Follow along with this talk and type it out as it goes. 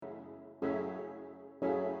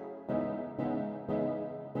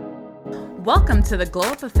Welcome to the Glow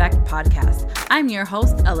Up Effect podcast. I'm your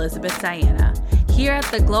host, Elizabeth Diana. Here at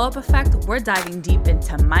the Glow Up Effect, we're diving deep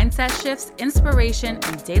into mindset shifts, inspiration,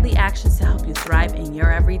 and daily actions to help you thrive in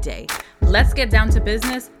your everyday. Let's get down to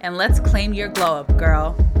business and let's claim your glow up,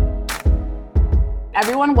 girl.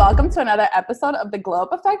 Everyone, welcome to another episode of the Glow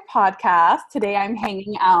Up Effect podcast. Today I'm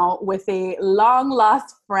hanging out with a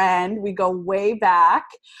long-lost friend. We go way back.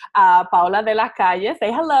 Paola DeLa Calle.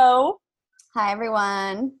 Say hello. Hi,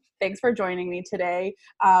 everyone. Thanks for joining me today.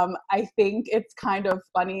 I think it's kind of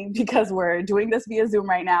funny because we're doing this via Zoom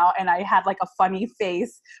right now, and I had like a funny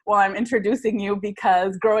face while I'm introducing you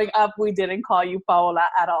because growing up, we didn't call you Paola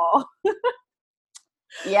at all.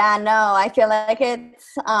 Yeah, no, I feel like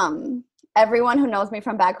it's, everyone who knows me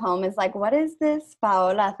from back home is like, what is this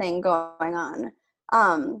Paola thing going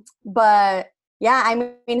on? But yeah,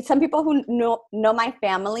 I mean, some people who know my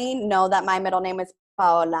family know that my middle name is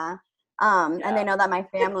Paola. And they know that my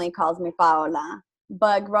family calls me Paola.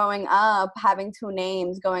 But growing up, having two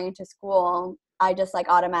names, going into school, I just like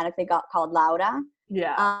automatically got called Laura.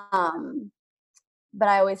 Yeah. But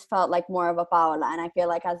I always felt like more of a Paola. And I feel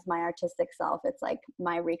like as my artistic self, it's like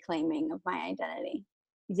my reclaiming of my identity.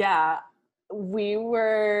 Yeah. We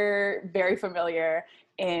were very familiar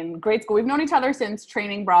in grade school. We've known each other since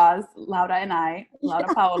training bras, Laura,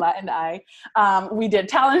 Paola and I. We did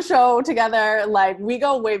talent show together. Like, we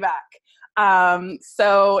go way back.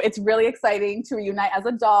 So it's really exciting to reunite as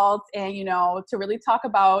adults and, you know, to really talk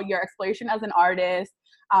about your exploration as an artist,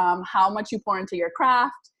 how much you pour into your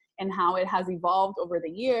craft and how it has evolved over the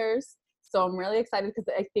years. So I'm really excited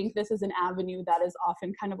because I think this is an avenue that is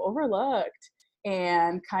often kind of overlooked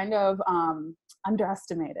and kind of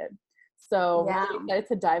underestimated. So Yeah. really excited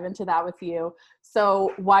to dive into that with you.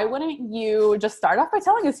 So why wouldn't you just start off by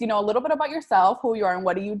telling us, you know, a little bit about yourself, who you are, and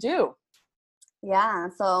what do you do? Yeah,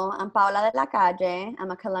 so I'm Paola DeLa Calle. I'm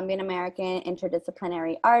a Colombian-American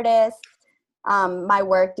interdisciplinary artist. My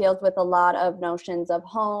work deals with a lot of notions of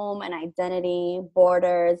home and identity,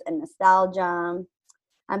 borders, and nostalgia.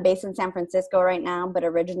 I'm based in San Francisco right now, but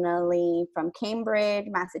originally from Cambridge,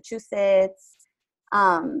 Massachusetts.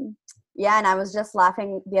 Yeah, and I was just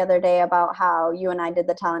laughing the other day about how you and I did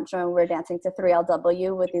the talent show and we were dancing to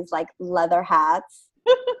 3LW with these like leather hats.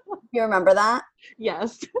 You remember that?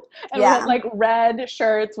 Yes. And Yeah. we had like red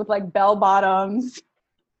shirts with like bell bottoms.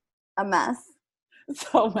 A mess.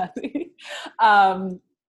 So messy.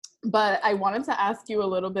 But I wanted to ask you a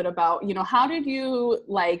little bit about, you know, how did you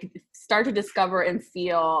like start to discover and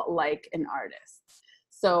feel like an artist?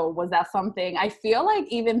 So was that something, I feel like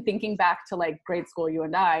even thinking back to like grade school, you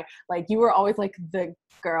and I, like you were always like the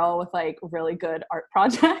girl with like really good art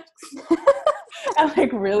projects and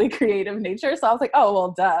like really creative nature. So I was like, oh,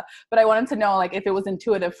 well, duh. But I wanted to know like if it was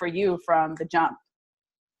intuitive for you from the jump.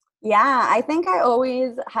 Yeah, I think I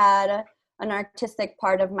always had an artistic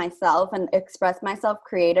part of myself and expressed myself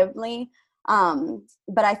creatively.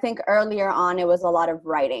 But I think earlier on it was a lot of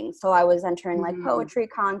writing. So I was entering like poetry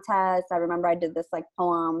contests. I remember I did this like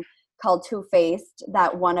poem called Two-Faced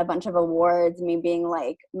that won a bunch of awards, me being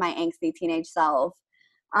like my angsty teenage self.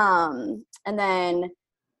 And then,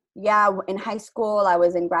 yeah, in high school I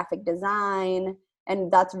was in graphic design.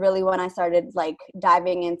 And that's really when I started like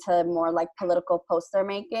diving into more like political poster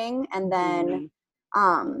making. And then,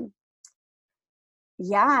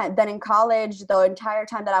 yeah, then in college, the entire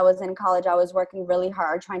time that I was in college, I was working really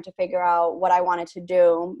hard trying to figure out what I wanted to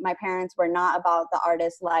do. My parents were not about the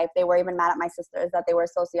artist life. They were even mad at my sisters that they were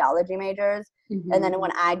sociology majors. And then when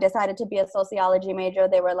I decided to be a sociology major,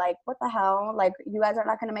 they were like, what the hell? Like, you guys are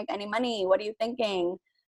not going to make any money. What are you thinking?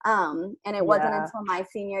 And it wasn't until my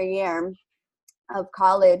senior year of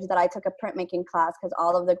college that I took a printmaking class because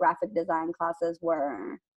all of the graphic design classes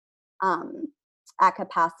were at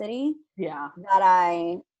capacity. Yeah. That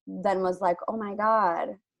I then was like, oh my God,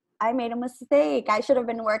 I made a mistake. I should have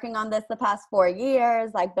been working on this the past 4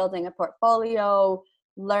 years, like building a portfolio,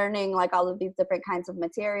 learning like all of these different kinds of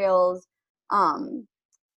materials.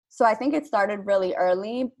 So I think it started really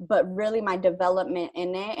early, but really my development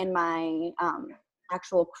in it and my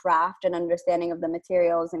actual craft and understanding of the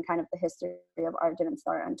materials and kind of the history of art didn't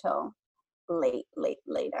start until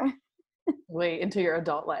later. Way into your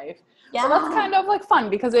adult life. Yeah. So that's kind of like fun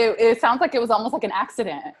because it sounds like it was almost like an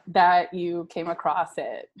accident that you came across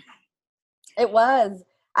it. It was.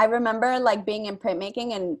 I remember like being in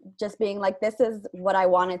printmaking and just being like, this is what I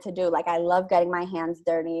wanted to do. Like, I love getting my hands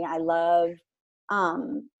dirty. I love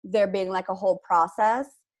there being like a whole process.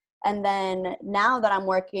 And then now that I'm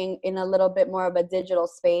working in a little bit more of a digital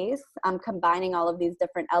space, I'm combining all of these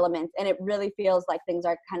different elements. And it really feels like things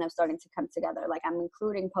are kind of starting to come together. Like, I'm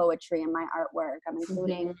including poetry in my artwork. I'm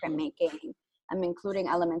including printmaking. I'm including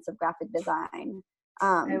elements of graphic design.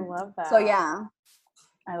 I love that. So yeah.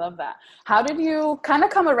 I love that. How did you kind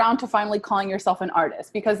of come around to finally calling yourself an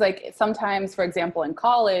artist? Because like sometimes, for example, in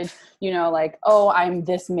college, you know, like, oh, I'm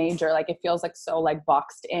this major, like it feels like so like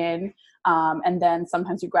boxed in. And then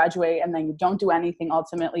sometimes you graduate and then you don't do anything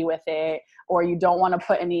ultimately with it, or you don't want to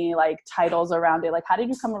put any like titles around it. Like, how did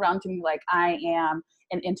you come around to be like, I am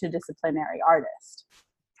an interdisciplinary artist?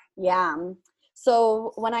 Yeah.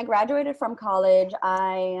 So when I graduated from college,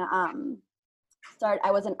 I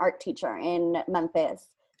was an art teacher in Memphis,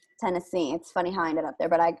 Tennessee. It's funny how I ended up there,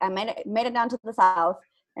 but I made it down to the South,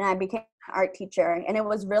 and I became an art teacher. And it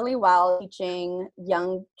was really while teaching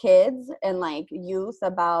young kids and like youth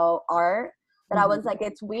about art that I was like,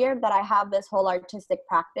 it's weird that I have this whole artistic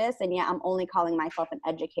practice and yet I'm only calling myself an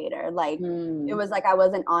educator. Like it was like I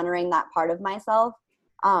wasn't honoring that part of myself.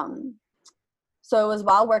 So it was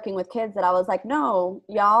while working with kids that I was like, no,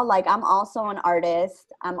 y'all, like I'm also an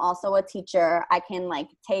artist. I'm also a teacher. I can like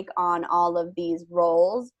take on all of these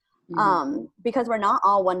roles because we're not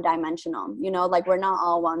all one dimensional, you know, like we're not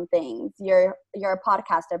all one thing. You're a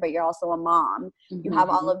podcaster, but you're also a mom. You have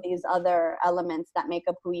all of these other elements that make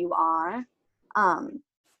up who you are.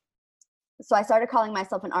 So I started calling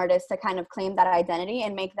myself an artist to kind of claim that identity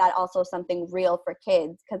and make that also something real for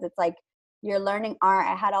kids. Cause it's like, you're learning art.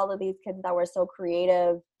 I had all of these kids that were so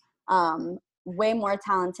creative, way more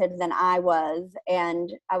talented than I was.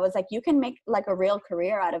 And I was like, you can make like a real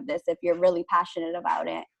career out of this if you're really passionate about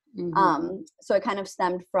it. So it kind of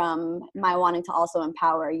stemmed from my wanting to also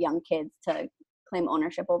empower young kids to claim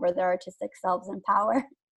ownership over their artistic selves and power.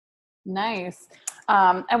 Nice.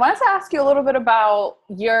 I wanted to ask you a little bit about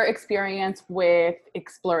your experience with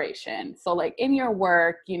exploration. So like in your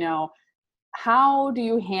work, you know, how do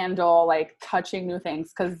you handle like touching new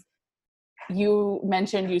things? Because you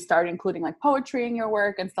mentioned you started including like poetry in your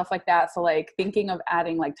work and stuff like that. So like thinking of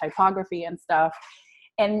adding like typography and stuff.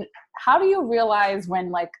 And how do you realize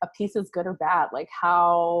when like a piece is good or bad? Like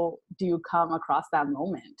how do you come across that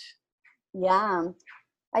moment? Yeah,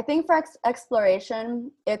 I think for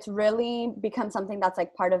exploration, it's really become something that's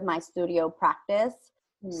like part of my studio practice.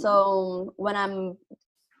 So when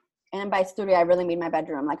and by studio, I really mean my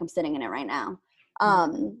bedroom, like I'm sitting in it right now.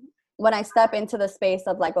 When I step into the space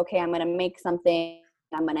of like, okay, I'm going to make something,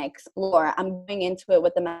 I'm going to explore, I'm going into it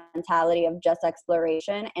with the mentality of just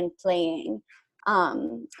exploration and playing.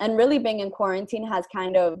 And really being in quarantine has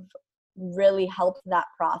kind of really helped that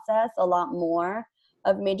process a lot more,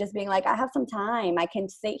 of me just being like, I have some time. I can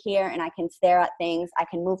sit here and I can stare at things. I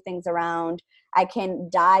can move things around. I can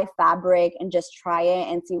dye fabric and just try it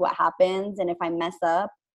and see what happens. And if I mess up,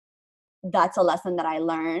 that's a lesson that I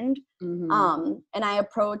learned. And I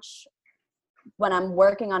approach when I'm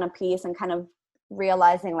working on a piece and kind of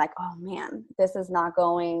realizing like, oh man, this is not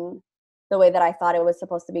going the way that I thought it was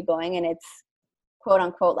supposed to be going. And it's quote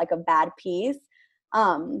unquote like a bad piece,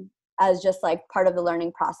 as just like part of the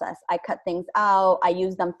learning process. I cut things out. I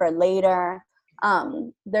use them for later.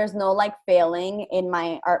 There's no like failing in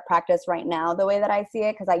my art practice right now, the way that I see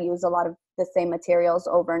it, because I use a lot of the same materials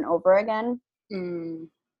over and over again.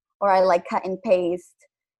 Or I like cut and paste.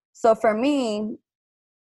 So for me,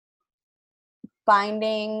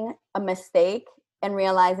 finding a mistake and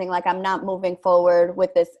realizing like I'm not moving forward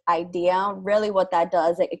with this idea, really what that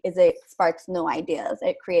does is it sparks new ideas.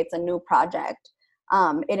 It creates a new project.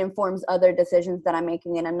 It informs other decisions that I'm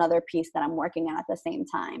making in another piece that I'm working on at the same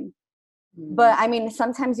time. But I mean,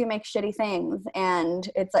 sometimes you make shitty things and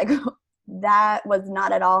it's like, that was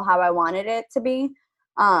not at all how I wanted it to be.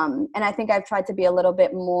 And I think I've tried to be a little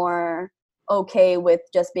bit more okay with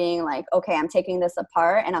just being like, okay, I'm taking this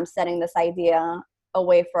apart and I'm setting this idea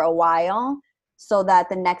away for a while, so that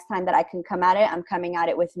the next time that I can come at it, I'm coming at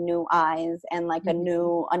it with new eyes and like a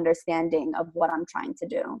new understanding of what I'm trying to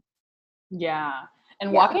do. Yeah.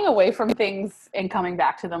 And walking away from things and coming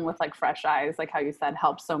back to them with like fresh eyes, like how you said,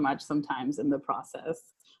 helps so much sometimes in the process.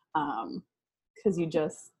 Because you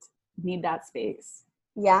just need that space.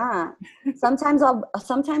 Yeah. Sometimes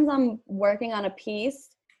I'm working on a piece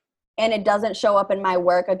and it doesn't show up in my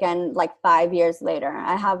work again like 5 years later.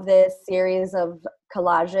 I have this series of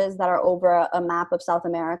collages that are over a map of South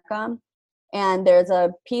America. And there's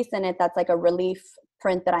a piece in it that's like a relief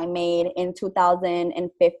print that I made in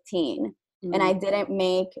 2015. And I didn't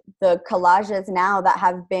make the collages now that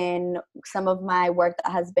have been some of my work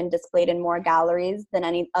that has been displayed in more galleries than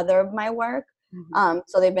any other of my work.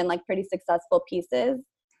 So they've been like pretty successful pieces.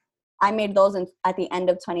 I made those at the end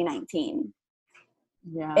of 2019.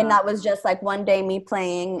 Yeah. And that was just like one day me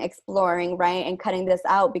playing, exploring, right? And cutting this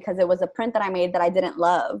out because it was a print that I made that I didn't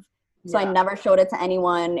love. So I never showed it to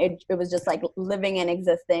anyone. It was just like living and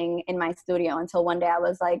existing in my studio until one day I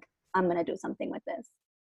was like, I'm going to do something with this.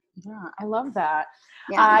 Yeah, I love that.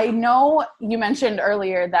 Yeah. I know you mentioned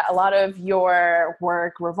earlier that a lot of your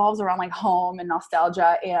work revolves around like home and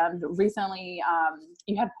nostalgia. And recently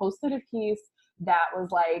you had posted a piece that was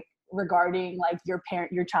like regarding like your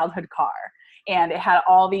childhood car. And it had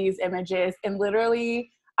all these images, and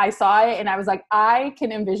literally I saw it and I was like, I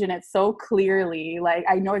can envision it so clearly. Like,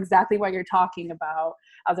 I know exactly what you're talking about.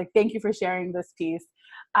 I was like, thank you for sharing this piece.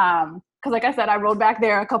 Cause like I said, I rode back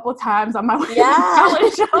there a couple times on my way to the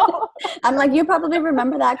talent show. I'm like, you probably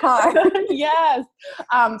remember that car. Yes.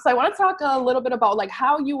 So I want to talk a little bit about like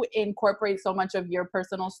how you incorporate so much of your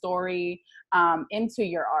personal story into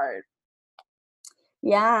your art.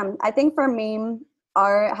 Yeah, I think for me,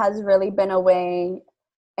 art has really been a way,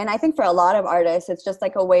 and I think for a lot of artists, it's just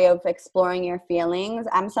like a way of exploring your feelings.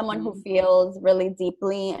 I'm someone who feels really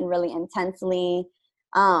deeply and really intensely.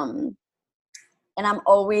 And I'm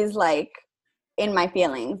always like in my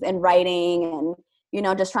feelings and writing and, you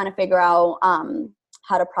know, just trying to figure out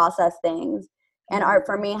how to process things. And art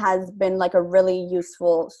for me has been like a really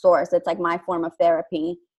useful source. It's like my form of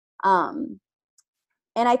therapy.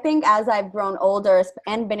 And I think as I've grown older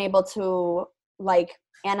and been able to like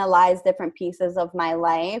analyze different pieces of my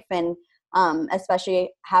life, and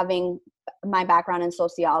especially having my background in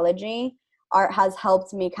sociology, art has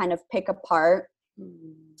helped me kind of pick apart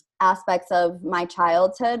aspects of my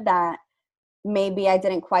childhood that maybe I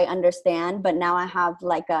didn't quite understand, but now I have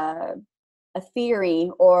like a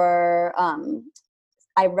theory, or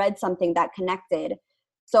I read something that connected.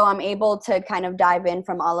 So I'm able to kind of dive in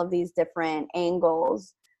from all of these different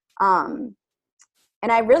angles.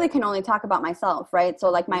 And I really can only talk about myself, right? So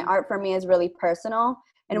like my art for me is really personal.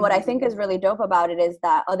 And what I think is really dope about it is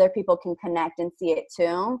that other people can connect and see it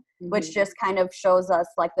too, which just kind of shows us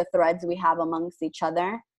like the threads we have amongst each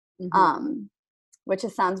other, which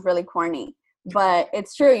just sounds really corny. But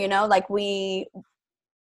it's true, you know, like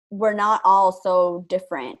we're not all so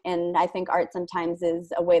different. And I think art sometimes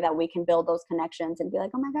is a way that we can build those connections and be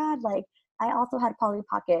like, oh my God, like I also had Polly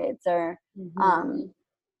Pockets, or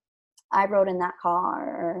I rode in that car.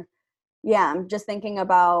 Or, yeah, I'm just thinking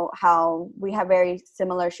about how we have very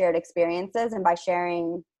similar shared experiences. And by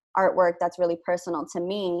sharing artwork that's really personal to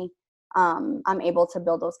me, I'm able to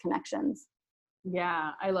build those connections.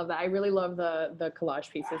 Yeah, I love that. I really love the collage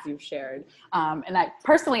pieces you've shared. And I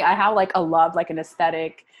personally, I have like a love, like an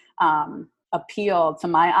aesthetic appeal to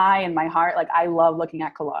my eye and my heart. Like I love looking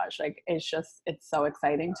at collage. Like it's so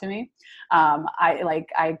exciting to me.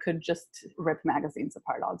 I could just rip magazines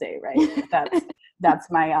apart all day, right?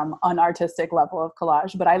 That's my unartistic level of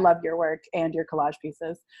collage, but I love your work and your collage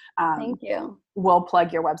pieces. Thank you. We'll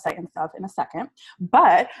plug your website and stuff in a second,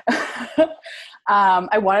 but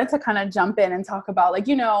I wanted to kind of jump in and talk about, like,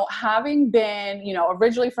 you know, having been, you know,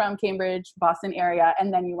 originally from Cambridge, Boston area,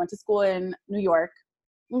 and then you went to school in New York.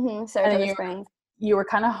 Saratoga Springs. You were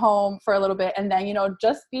kind of home for a little bit, and then, you know,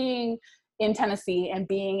 just being in Tennessee and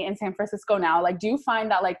being in San Francisco now, like, do you find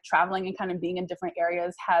that like traveling and kind of being in different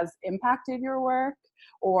areas has impacted your work,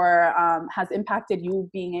 or has impacted you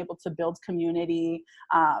being able to build community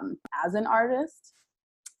as an artist?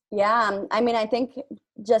 Yeah, I mean, I think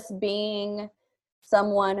just being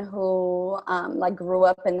someone who like grew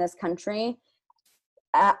up in this country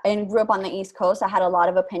and grew up on the East Coast, I had a lot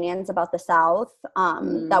of opinions about the South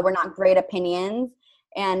that were not great opinions,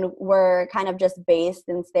 and were kind of just based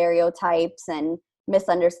in stereotypes and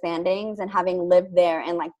misunderstandings. And having lived there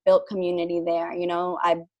and like built community there, you know,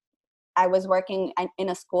 I was working in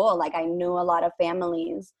a school, like I knew a lot of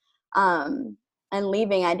families, and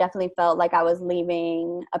leaving, I definitely felt like I was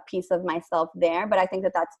leaving a piece of myself there. But I think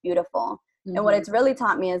that that's beautiful. And what it's really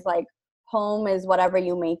taught me is like, home is whatever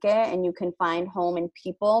you make it, and you can find home in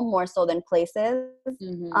people more so than places.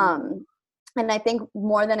 And I think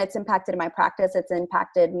more than it's impacted my practice, it's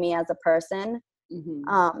impacted me as a person.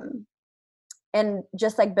 And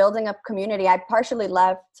just like building up community, I partially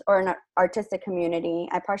left, or an artistic community,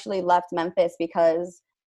 I partially left Memphis because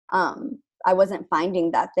I wasn't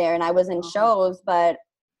finding that there, and I was in shows. But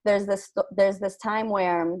there's this time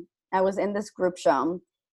where I was in this group show,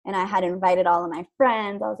 and I had invited all of my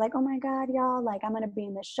friends. I was like, oh my God, y'all, like I'm gonna be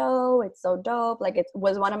in the show. It's so dope. Like it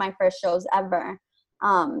was one of my first shows ever.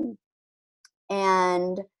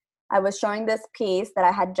 And I was showing this piece that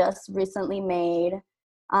I had just recently made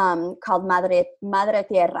called Madre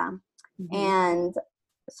Tierra. And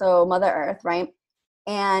so Mother Earth, right?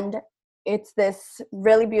 And it's this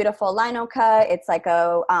really beautiful lino cut. It's like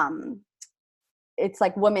it's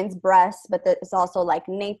like women's breasts, but it's also like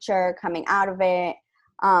nature coming out of it.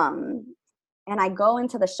 And And I go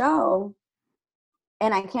into the show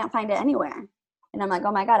and I can't find it anywhere. And I'm like,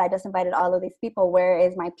 oh my God, I just invited all of these people. Where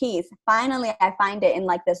is my piece? Finally, I find it in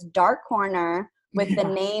like this dark corner with the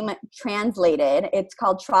name translated. It's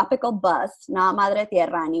called Tropical Bust, not Madre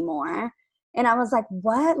Tierra anymore. And I was like,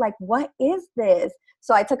 what? Like, what is this?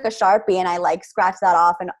 So I took a Sharpie and I like scratched that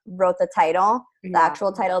off and wrote the title, the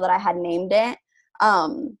actual title that I had named it.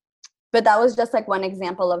 But that was just like one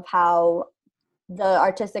example of how the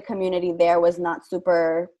artistic community there was not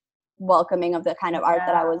super welcoming of the kind of art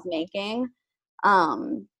that I was making.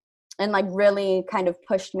 And like really kind of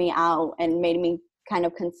pushed me out and made me kind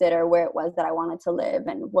of consider where it was that I wanted to live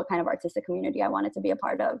and what kind of artistic community I wanted to be a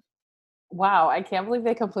part of. Wow, I can't believe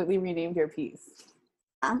they completely renamed your piece.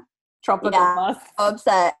 Tropical Bus. So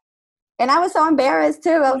upset. And I was so embarrassed too.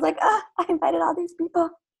 I was like, I invited all these people.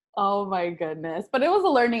 Oh my goodness. But it was a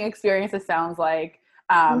learning experience, it sounds like.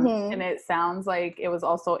 And it sounds like it was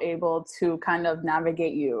also able to kind of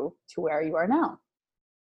navigate you to where you are now.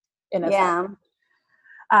 In a sense.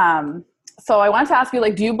 So I wanted to ask you,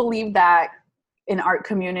 like, do you believe that in art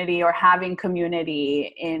community or having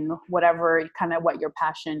community in whatever kind of what your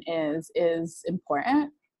passion is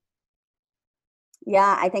important?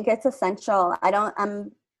 Yeah, I think it's essential.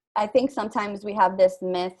 I think sometimes we have this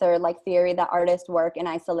myth or like theory that artists work in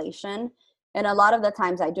isolation. And a lot of the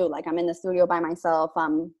times I do, like I'm in the studio by myself,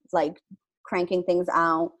 I'm like cranking things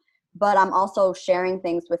out, but I'm also sharing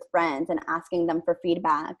things with friends and asking them for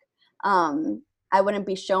feedback. I wouldn't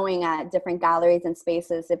be showing at different galleries and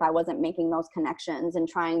spaces if I wasn't making those connections and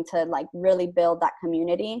trying to like really build that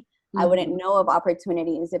community. I wouldn't know of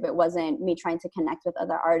opportunities if it wasn't me trying to connect with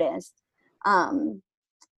other artists. And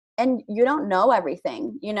you don't know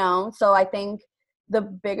everything, you know? So I think the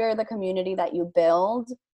bigger the community that you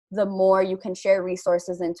build, the more you can share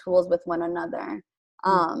resources and tools with one another.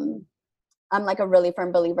 I'm like a really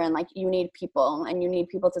firm believer in like, you need people and you need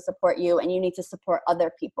people to support you and you need to support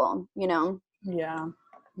other people, you know?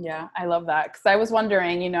 Yeah, I love that. Cause I was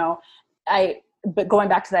wondering, you know, but going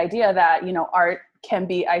back to the idea that, you know, art can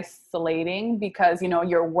be isolating because, you know,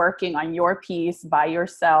 you're working on your piece by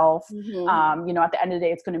yourself. You know, at the end of the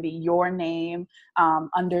day, it's going to be your name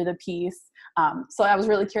under the piece. So I was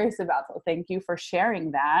really curious about that. So thank you for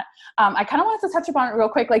sharing that. I kind of wanted to touch upon it real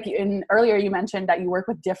quick. Like earlier you mentioned that you work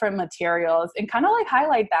with different materials and kind of like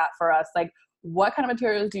highlight that for us. Like what kind of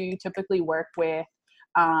materials do you typically work with?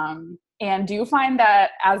 And do you find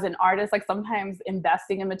that as an artist, like sometimes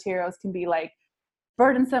investing in materials can be like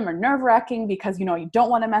burdensome or nerve-wracking because, you know, you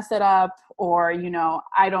don't want to mess it up, or, you know,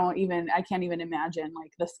 I can't even imagine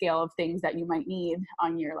like the scale of things that you might need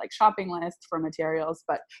on your like shopping list for materials,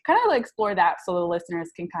 but kind of like explore that so the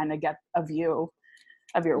listeners can kind of get a view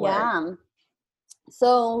of your work. Yeah.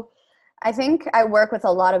 So I think I work with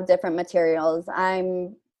a lot of different materials.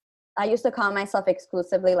 I used to call myself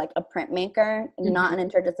exclusively like a printmaker, not an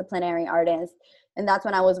interdisciplinary artist. And that's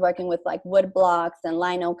when I was working with like wood blocks and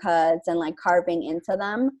lino cuts and like carving into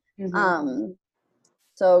them.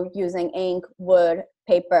 So using ink, wood,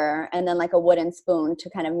 paper, and then like a wooden spoon to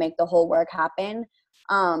kind of make the whole work happen.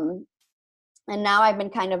 And now I've been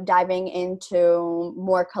kind of diving into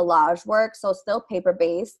more collage work. So still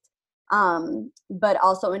paper-based, but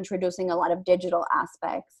also introducing a lot of digital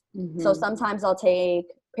aspects. So sometimes I'll take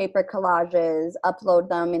paper collages, upload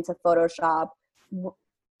them into Photoshop,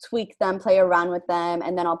 tweak them, play around with them,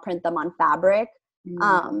 and then I'll print them on fabric.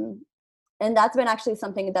 And that's been actually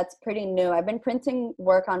something that's pretty new. I've been printing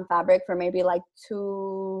work on fabric for maybe like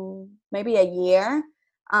maybe a year,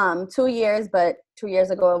 2 years, but 2 years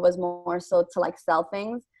ago it was more so to like sell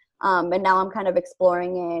things. And now I'm kind of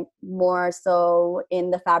exploring it more so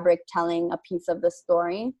in the fabric telling a piece of the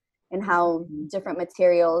story and how different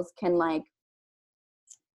materials can like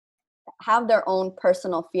have their own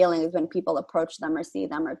personal feelings when people approach them or see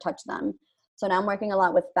them or touch them. So now I'm working a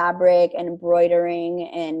lot with fabric and embroidering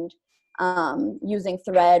and using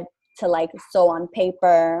thread to like sew on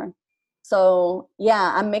paper. So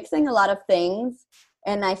yeah, I'm mixing a lot of things,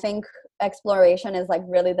 and I think exploration is like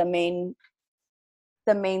really the main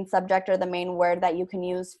subject or the main word that you can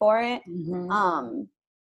use for it.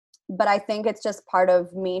 But I think it's just part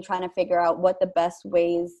of me trying to figure out what the best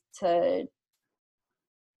ways to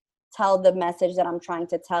tell the message that I'm trying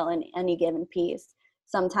to tell in any given piece.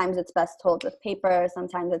 Sometimes it's best told with paper,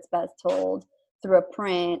 sometimes it's best told through a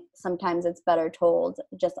print, sometimes it's better told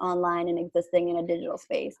just online and existing in a digital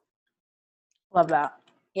space. Love that.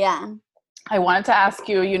 Yeah. I wanted to ask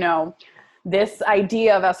you, you know, this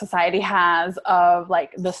idea that society has of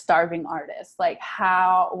like the starving artist, like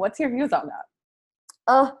what's your views on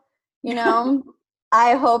that? You know,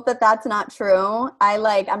 I hope that that's not true.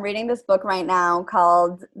 I'm reading this book right now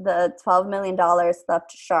called The $12 Million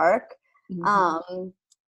Stuffed Shark. Mhm.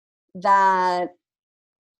 That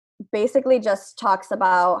basically just talks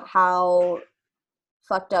about how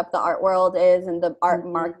fucked up the art world is and the art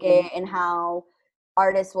market, and how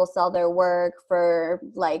artists will sell their work for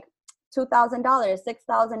like $2,000,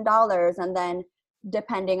 $6,000, and then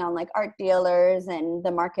depending on like art dealers and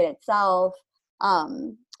the market itself,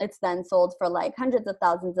 it's then sold for like hundreds of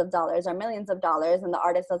thousands of dollars or millions of dollars, and the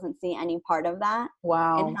artist doesn't see any part of that.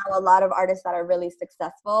 Wow. And how a lot of artists that are really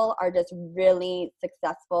successful are just really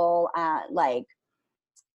successful at like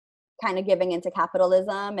kind of giving into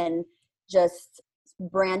capitalism and just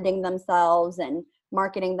branding themselves and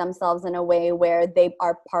marketing themselves in a way where they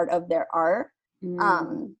are part of their art.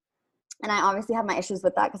 And I obviously have my issues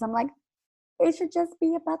with that because I'm like, it should just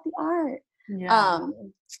be about the art. Yeah.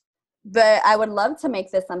 But I would love to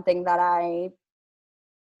make this something that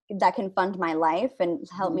can fund my life and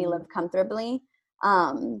help me live comfortably.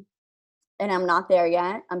 And I'm not there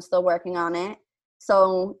yet. I'm still working on it.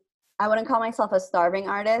 So I wouldn't call myself a starving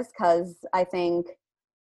artist because I think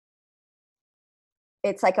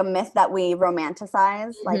it's like a myth that we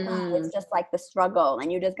romanticize. Like, oh, it's just like the struggle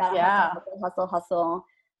and you just gotta hustle.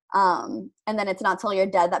 And then it's not till you're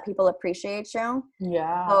dead that people appreciate you.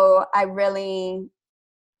 Yeah. So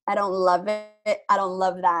I don't love it. I don't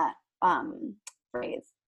love that phrase.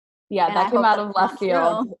 Yeah, and that came out of left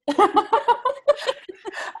field. I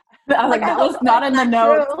was like, that was not in the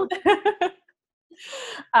notes.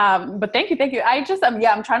 But thank you. I just,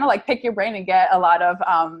 I'm trying to like pick your brain and get a lot of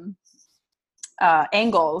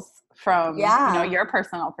angles from your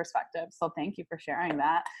personal perspective. So thank you for sharing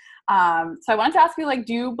that. So I wanted to ask you, like,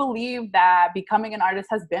 do you believe that becoming an artist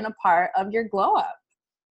has been a part of your glow up?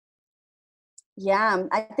 Yeah,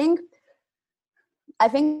 I think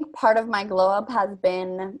part of my glow up has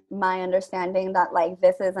been my understanding that like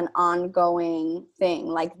this is an ongoing thing.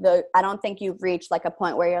 Like I don't think you've reached like a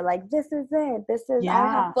point where you're like, this is it. I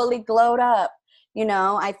have fully glowed up.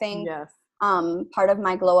 I think part of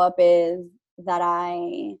my glow up is that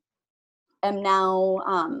I am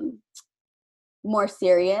now more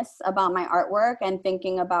serious about my artwork and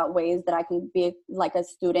thinking about ways that I can be like a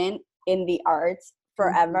student in the arts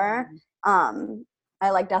forever. I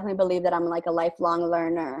like definitely believe that I'm like a lifelong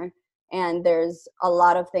learner, and there's a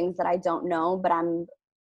lot of things that I don't know, but I'm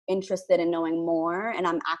interested in knowing more, and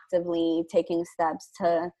I'm actively taking steps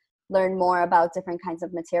to learn more about different kinds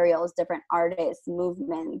of materials, different artists,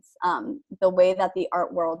 movements, the way that the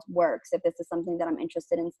art world works, if this is something that I'm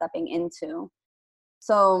interested in stepping into.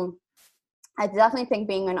 So I definitely think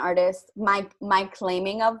being an artist, my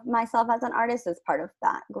claiming of myself as an artist is part of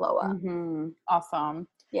that glow up. Awesome.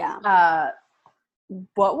 Yeah.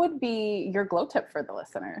 What would be your glow tip for the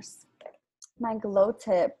listeners? My glow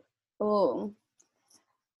tip. Ooh.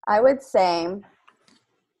 I would say,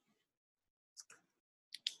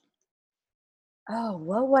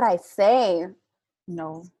 what would I say?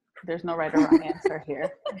 No, there's no right or wrong answer here.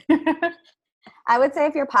 I would say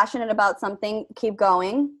if you're passionate about something, keep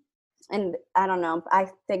going. And I don't know, I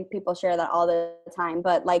think people share that all the time,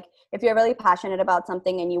 but like if you're really passionate about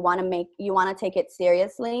something and you want to take it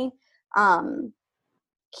seriously,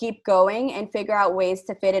 keep going and figure out ways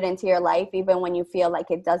to fit it into your life even when you feel like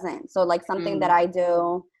it doesn't. So like something that I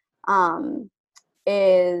do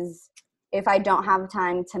is if I don't have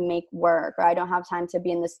time to make work or I don't have time to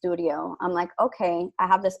be in the studio, I'm like, okay, I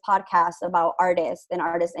have this podcast about artists and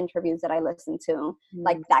artist interviews that I listen to.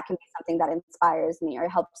 Like that can be something that inspires me or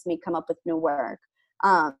helps me come up with new work.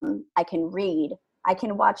 I can read. I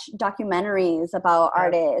can watch documentaries about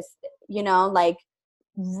artists, like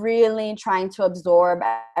really trying to absorb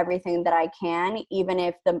everything that I can, even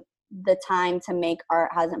if the time to make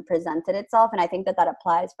art hasn't presented itself. And I think that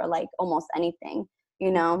applies for like almost anything.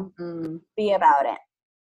 Be about it.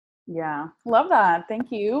 Yeah, love that.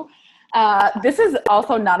 Thank you. This is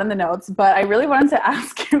also not in the notes, but I really wanted to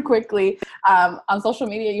ask you quickly. On social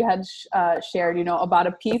media, you had shared, about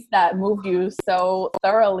a piece that moved you so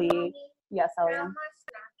thoroughly. Yes, Elian.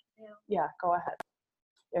 Yeah, go ahead.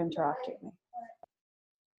 You're interrupting me.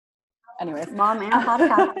 Anyways, mom and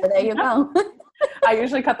podcast. There you go. I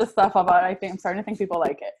usually cut the stuff up. I'm starting to think people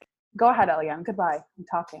like it. Go ahead, Elian. Goodbye. I'm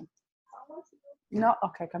talking. No,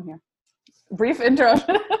 okay, come here. Brief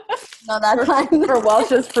interruption. No, that's fine. For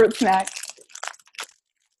Welch's fruit snack.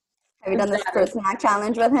 Have you done this fruit snack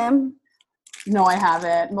challenge with him? No, I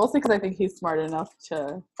haven't. Mostly because I think he's smart enough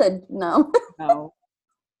to know. No.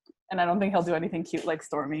 And I don't think he'll do anything cute like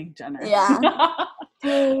Stormy Jenner. Yeah.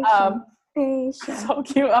 Patient. So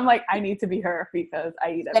cute. I'm like, I need to be her because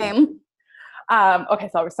I eat everything. Same. Okay,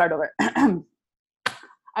 so I'll start over.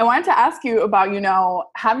 I wanted to ask you about,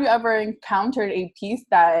 have you ever encountered a piece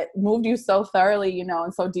that moved you so thoroughly,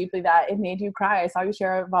 and so deeply that it made you cry? I saw you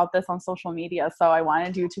share about this on social media, so I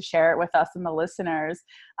wanted you to share it with us and the listeners,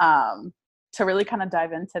 to really kind of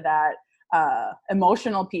dive into that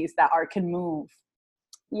emotional piece that art can move.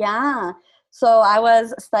 Yeah. So I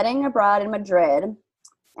was studying abroad in Madrid,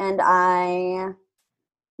 and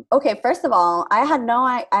first of all, I had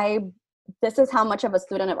this is how much of a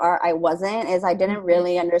student of art I wasn't, is I didn't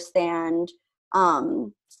really understand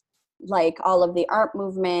like all of the art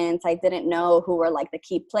movements. I didn't know who were like the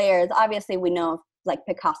key players. Obviously we know like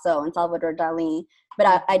Picasso and Salvador Dali,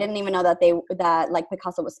 but I didn't even know that like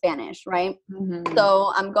Picasso was Spanish, right? Mm-hmm.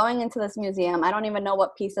 So I'm going into this museum. I don't even know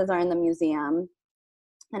what pieces are in the museum.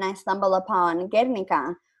 And I stumble upon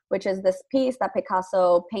Guernica, which is this piece that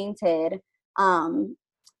Picasso painted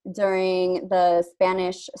during the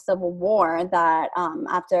Spanish Civil War, that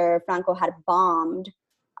after Franco had bombed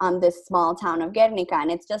this small town of Guernica. And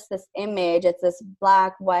it's just this image. It's this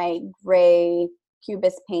black, white, gray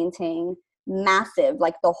cubist painting, massive,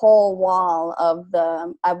 like the whole wall of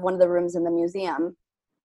one of the rooms in the museum.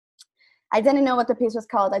 I didn't know what the piece was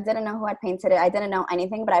called. I didn't know who had painted it. I didn't know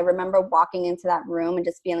anything, but I remember walking into that room and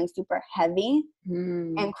just feeling super heavy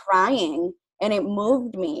and crying, and it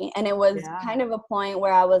moved me. And it was kind of a point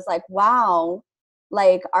where I was like, wow,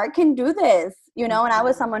 like art can do this, and I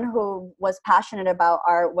was someone who was passionate about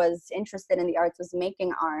art, was interested in the arts, was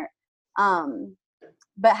making art,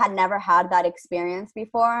 but had never had that experience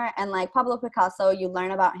before. And like Pablo Picasso, you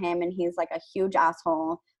learn about him and he's like a huge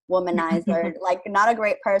asshole, womanizer, like not a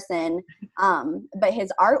great person. But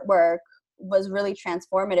his artwork was really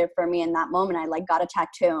transformative for me in that moment. I like got a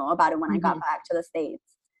tattoo about it when I got back to the States.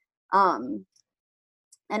 And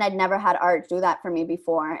I'd never had art do that for me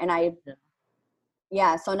before. And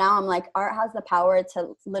so now I'm like, art has the power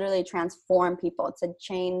to literally transform people, to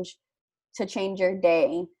change your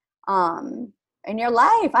day, in your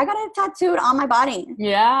life. I got it tattooed on my body.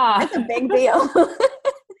 Yeah. It's a big deal.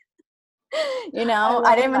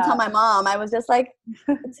 I didn't even tell my mom. I was just like,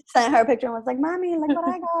 sent her a picture and was like, Mommy, look what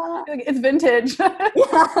I got. It's vintage.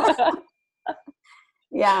 Yeah.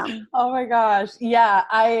 Yeah. Oh my gosh. Yeah.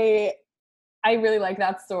 I really like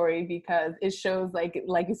that story because it shows like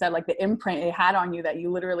you said, like the imprint it had on you, that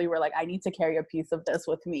you literally were like, I need to carry a piece of this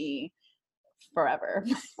with me forever.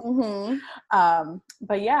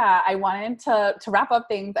 But yeah, I wanted to wrap up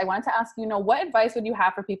things. I wanted to ask, what advice would you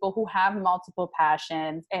have for people who have multiple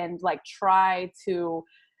passions and like try to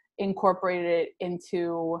incorporate it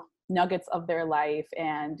into nuggets of their life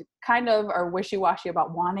and kind of are wishy-washy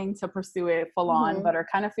about wanting to pursue it full on, but are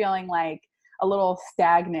kind of feeling like a little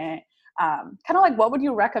stagnant? Kind of like, what would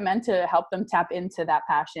you recommend to help them tap into that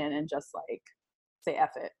passion and just like say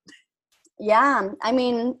F it? Yeah. I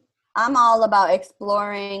mean, I'm all about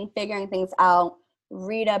exploring, figuring things out,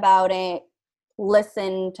 read about it,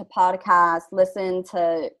 listen to podcasts, listen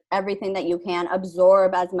to everything that you can,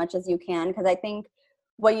 absorb as much as you can. Because I think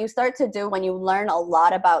what you start to do when you learn a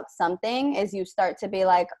lot about something is you start to be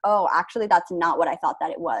like, oh, actually, that's not what I thought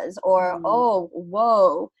that it was. Or, oh,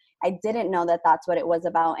 whoa, I didn't know that that's what it was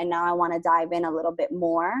about. And now I want to dive in a little bit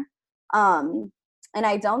more. And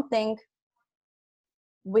I don't think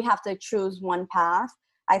we have to choose one path.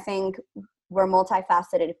 I think we're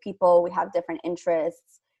multifaceted people. We have different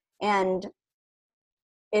interests. And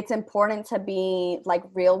it's important to be like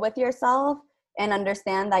real with yourself and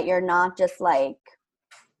understand that you're not just like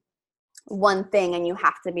one thing and you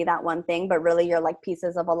have to be that one thing, but really you're like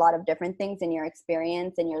pieces of a lot of different things in your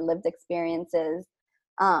experience and your lived experiences,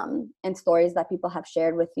 and stories that people have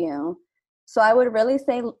shared with you. So I would really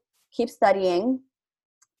say keep studying,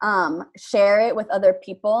 share it with other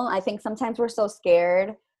people. I think sometimes we're so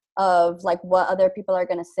scared of like what other people are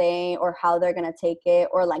going to say or how they're going to take it,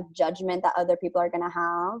 or like judgment that other people are going to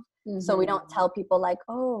have. So we don't tell people like,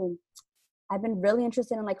 oh, I've been really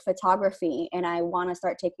interested in like photography and I want to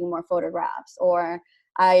start taking more photographs, or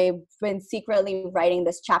I've been secretly writing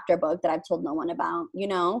this chapter book that I've told no one about,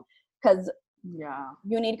 because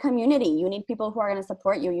you need community. You need people who are going to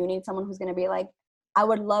support you. You need someone who's going to be like, I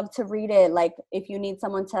would love to read it. Like if you need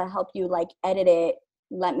someone to help you like edit it,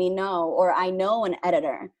 let me know. Or I know an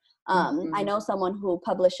editor. I know someone who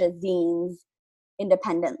publishes zines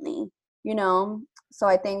independently, So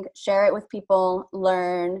I think share it with people,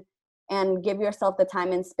 learn, and give yourself the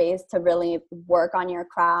time and space to really work on your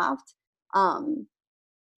craft.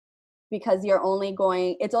 Because it's only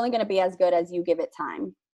going to be as good as you give it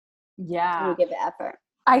time. Yeah. You give it effort.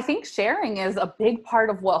 I think sharing is a big part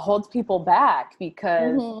of what holds people back,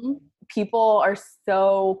 because people are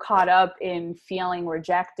so caught up in feeling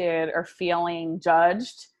rejected or feeling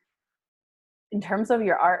judged in terms of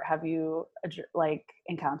your art, have you like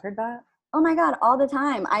encountered that? Oh my God, all the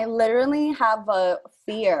time. I literally have a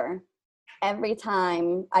fear every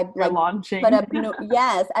time I You're like launching. put up new,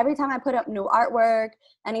 yes, every time I put up new artwork,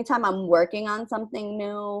 anytime I'm working on something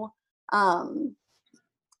new. And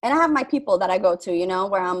I have my people that I go to, you know,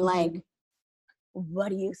 where I'm like, what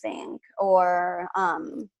do you think? Or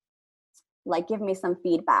like, give me some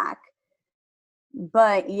feedback.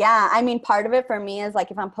 But yeah, I mean, part of it for me is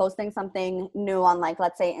like if I'm posting something new on like,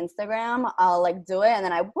 let's say Instagram, I'll like do it and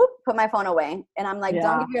then I put my phone away. And I'm like,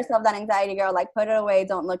 don't give yourself that anxiety, girl. Like put it away.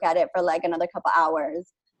 Don't look at it for like another couple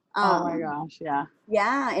hours. Oh my gosh, yeah.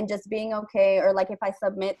 Yeah, and just being okay. Or like if I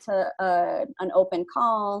submit to an open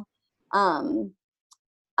call, I'm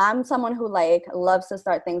someone who like loves to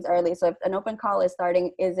start things early. So if an open call is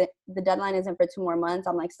starting, the deadline isn't for 2 more months,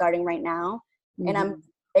 I'm like starting right now. And I'm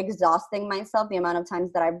exhausting myself the amount of times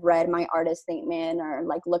that I've read my artist statement or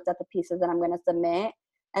like looked at the pieces that I'm going to submit.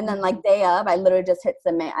 And then like day of, I literally just hit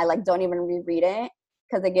submit. I like don't even reread it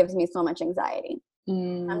because it gives me so much anxiety.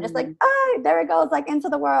 I'm just like, oh, there it goes, like into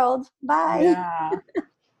the world. Bye.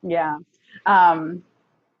 Yeah.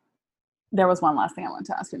 There was one last thing I wanted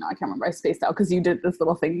to ask you. Now I can't remember. I spaced out because you did this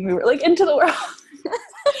little thing. We were like into the world.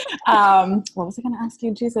 What was I going to ask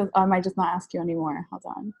you? Jesus, I might just not ask you anymore. Hold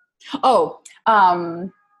on.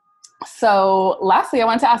 So lastly, I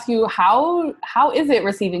wanted to ask you, how is it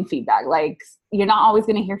receiving feedback? Like, you're not always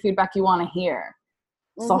going to hear feedback you want to hear.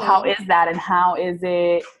 So how is that, and how is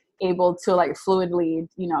it able to like fluidly,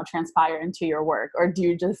 you know, transpire into your work? Or do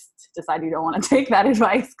you just decide you don't want to take that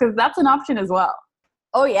advice? Because that's an option as well.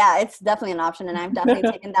 Oh yeah, it's definitely an option. And I've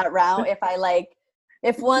definitely taken that route. If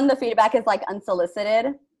the feedback is like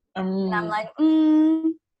unsolicited and I'm like,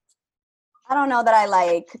 I don't know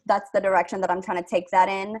that that's the direction that I'm trying to take that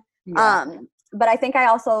in. Yeah. But I think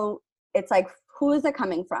it's like, who is it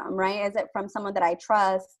coming from, right? Is it from someone that I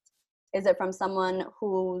trust? Is it from someone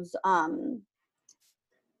who's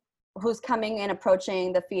coming and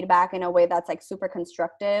approaching the feedback in a way that's like super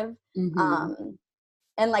constructive?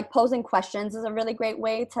 And like posing questions is a really great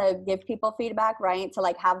way to give people feedback, right? To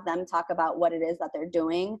like have them talk about what it is that they're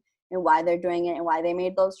doing and why they're doing it and why they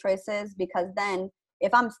made those choices. Because then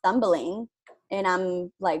if I'm stumbling and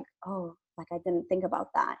I'm like, oh, like I didn't think about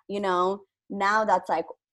that, you know, now that's like,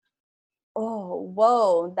 oh,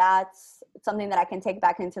 whoa, that's something that I can take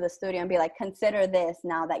back into the studio and be like, consider this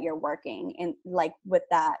now that you're working and like with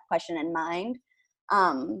that question in mind.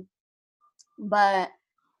 But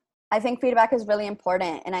I think feedback is really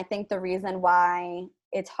important. And I think the reason why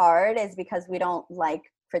it's hard is because we don't like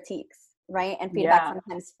critiques, right? And feedback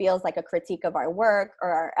sometimes feels like a critique of our work or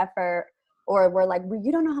our effort, or we're like, well,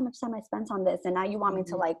 you don't know how much time I spent on this. And now you want me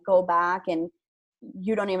to like go back and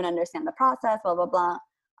you don't even understand the process, blah, blah, blah.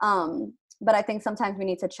 But I think sometimes we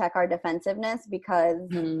need to check our defensiveness because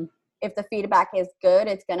if the feedback is good,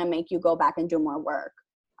 it's going to make you go back and do more work.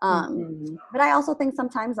 But I also think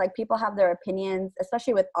sometimes like people have their opinions,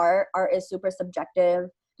 especially with art. Art is super subjective.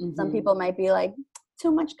 Some people might be like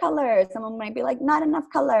too much color. Someone might be like not enough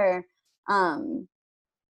color. And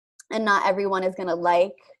not everyone is going to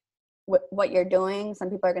like what you're doing. Some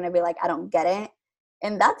people are going to be like, I don't get it.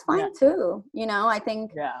 And that's fine too. You know, I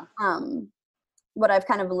think what I've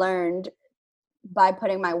kind of learned by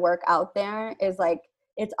putting my work out there is like,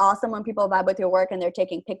 it's awesome when people vibe with your work and they're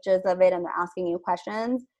taking pictures of it and they're asking you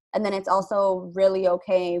questions. And then it's also really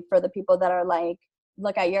okay for the people that are like,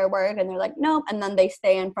 look at your work and they're like, nope. And then they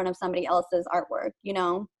stay in front of somebody else's artwork, you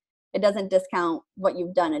know? It doesn't discount what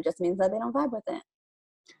you've done. It just means that they don't vibe with it.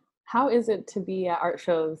 How is it to be at art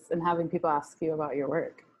shows and having people ask you about your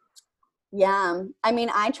work? Yeah. I mean,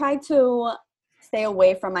 I try to stay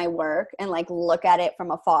away from my work and like look at it from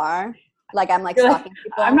afar. Like I'm like stalking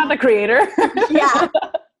people. I'm not the creator. Yeah.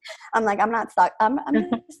 I'm like, I'm not stuck. I'm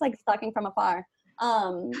just like stalking from afar.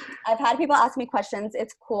 I've had people ask me questions.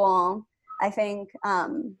 It's cool. I think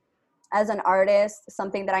as an artist,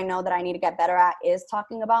 something that I know that I need to get better at is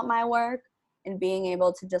talking about my work and being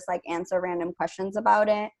able to just like answer random questions about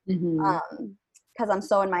it. Because I'm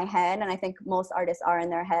so in my head, and I think most artists are in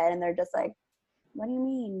their head and they're just like, what do you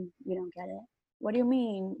mean you don't get it? What do you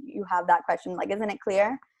mean you have that question? Like, isn't it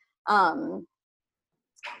clear?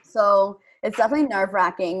 So it's definitely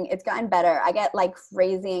nerve-wracking. It's gotten better. I get like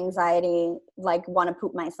crazy anxiety, like want to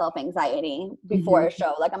poop myself anxiety before a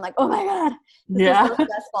show. Like I'm like, oh my God, this is so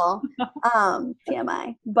stressful.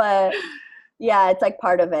 TMI. But yeah, it's like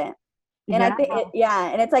part of it. And I think,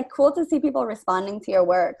 and it's like cool to see people responding to your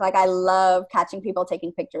work. Like I love catching people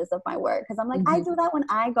taking pictures of my work because I'm like, I do that when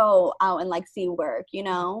I go out and like see work, you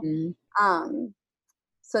know?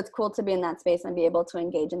 So it's cool to be in that space and be able to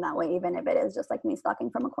engage in that way, even if it is just like me stalking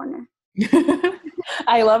from a corner.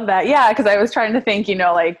 I love that. Yeah. Because I was trying to think,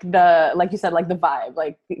 like you said, like the vibe,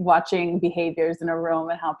 like watching behaviors in a room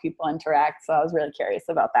and how people interact. So I was really curious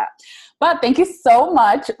about that. But thank you so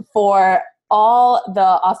much for all the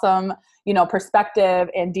awesome, perspective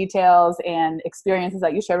and details and experiences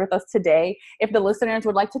that you shared with us today. If the listeners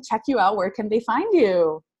would like to check you out, where can they find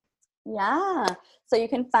you? Yeah. So you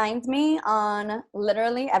can find me on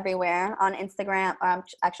literally everywhere on Instagram. Or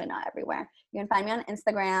actually not everywhere. You can find me on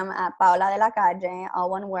Instagram at Paola DeLa Calle, all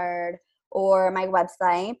one word, or my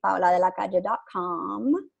website,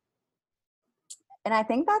 paolaDelacalle.com. And I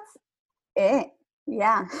think that's it.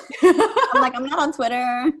 Yeah. I'm not on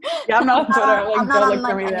Twitter. Yeah, I'm not on Twitter. I'm not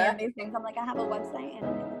on any of these things. I'm like, I have a website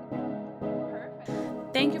and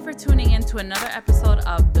Thank you for tuning in to another episode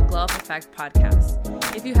of the Glow Up Effect podcast.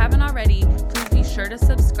 If you haven't already, please be sure to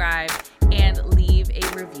subscribe and leave a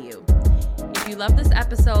review. If you love this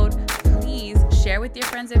episode, please share with your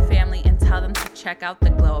friends and family and tell them to check out the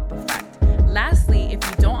Glow Up Effect. Lastly, if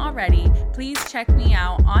you don't already, please check me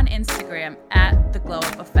out on Instagram at the Glow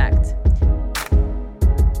Up Effect.